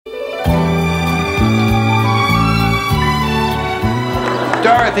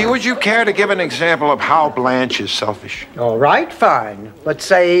Dorothy, would you care to give an example of how Blanche is selfish? All right, fine. Let's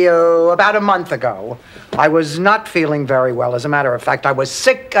say about a month ago. I was not feeling very well. As a matter of fact, I was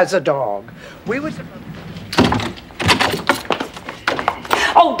sick as a dog.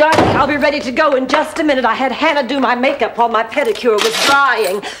 Oh, darling, I'll be ready to go in just a minute. I had Hannah do my makeup while my pedicure was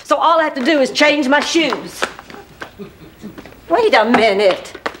drying, so all I have to do is change my shoes. Wait a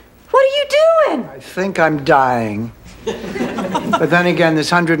minute. What are you doing? I think I'm dying. But then again, this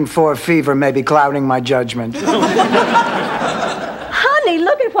 104 fever may be clouding my judgment. Honey,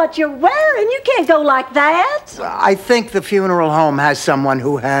 look at what you're wearing. You can't go like that. I think the funeral home has someone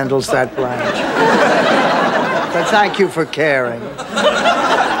who handles that, Blanche. But thank you for caring.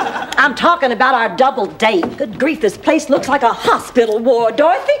 I'm talking about our double date. Good grief, this place looks like a hospital ward.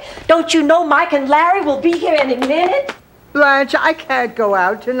 Dorothy, don't you know Mike and Larry will be here any minute? Blanche, I can't go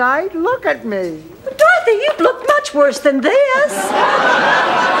out tonight. Look at me. Dorothy, you've looked much worse than this.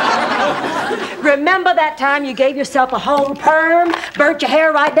 Remember that time you gave yourself a home perm, burnt your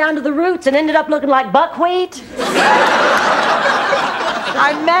hair right down to the roots, and ended up looking like buckwheat?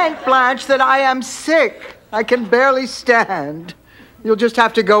 I meant, Blanche, that I am sick. I can barely stand. You'll just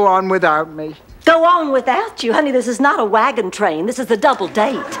have to go on without me. Go on without you? Honey, this is not a wagon train. This is a double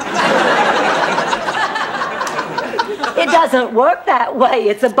date. It doesn't work that way.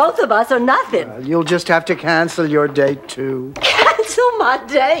 It's a both of us or nothing. You'll just have to cancel your date, too. Cancel my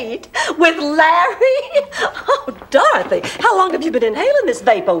date? With Larry? Oh, Dorothy, how long have you been inhaling this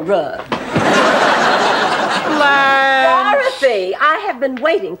vapor rub? Blanche! Dorothy, I have been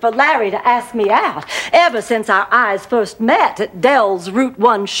waiting for Larry to ask me out ever since our eyes first met at Dell's Route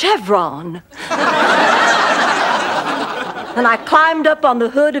 1 Chevron. And I climbed up on the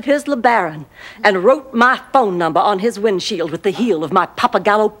hood of his LeBaron and wrote my phone number on his windshield with the heel of my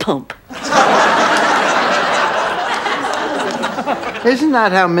Papagallo pump. Isn't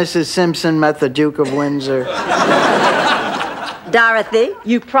that how Mrs. Simpson met the Duke of Windsor? Dorothy,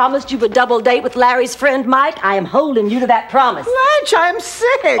 you promised you would double date with Larry's friend Mike. I am holding you to that promise. Blanche, I'm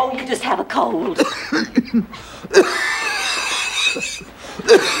sick. Oh, you just have a cold.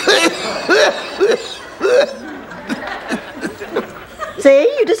 See,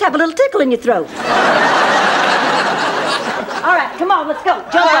 you just have a little tickle in your throat. All right, come on, let's go.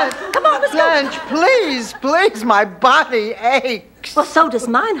 Jump on. Come on, let's Blanche, go. please, please, my body aches. Well, so does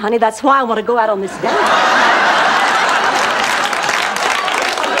mine, honey. That's why I want to go out on this date.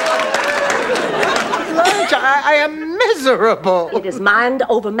 Blanche, I am miserable. It is mind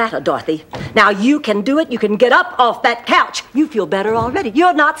over matter, Dorothy. Now, you can do it. You can get up off that couch. You feel better already.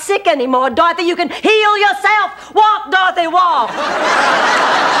 You're not sick anymore, Dorothy. You can heal yourself. Walk, Dorothy, walk.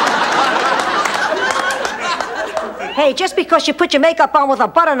 Hey, just because you put your makeup on with a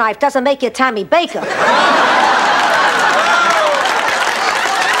butter knife doesn't make you Tammy Baker.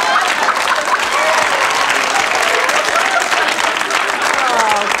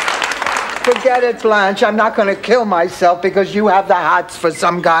 Forget it, Blanche. I'm not going to kill myself because you have the hots for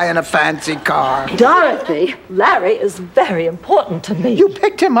some guy in a fancy car. Dorothy, Larry is very important to me. You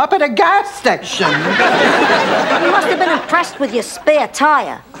picked him up at a gas station. You must have been impressed with your spare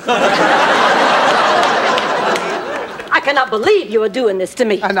tire. I cannot believe you are doing this to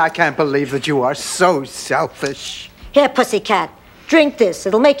me. And I can't believe that you are so selfish. Here, pussycat, drink this.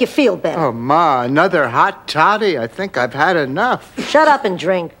 It'll make you feel better. Oh, Ma, another hot toddy. I think I've had enough. Shut up and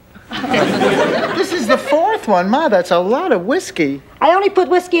drink. This is the fourth one, Ma. That's a lot of whiskey. I only put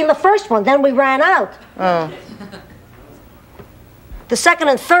whiskey in the first one, then we ran out. Oh. The second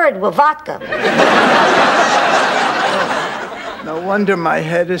and third were vodka. No wonder my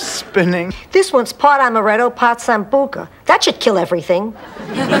head is spinning. This one's part amaretto, part sambuca. That should kill everything.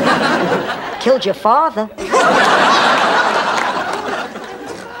 Killed your father.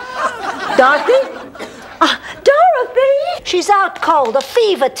 Dorothy? Dorothy! She's out cold. A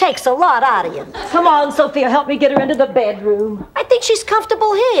fever takes a lot out of you. Come on, Sophia, help me get her into the bedroom. I think she's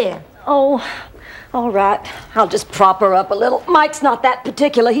comfortable here. Oh, all right. I'll just prop her up a little. Mike's not that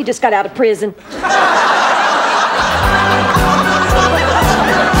particular. He just got out of prison.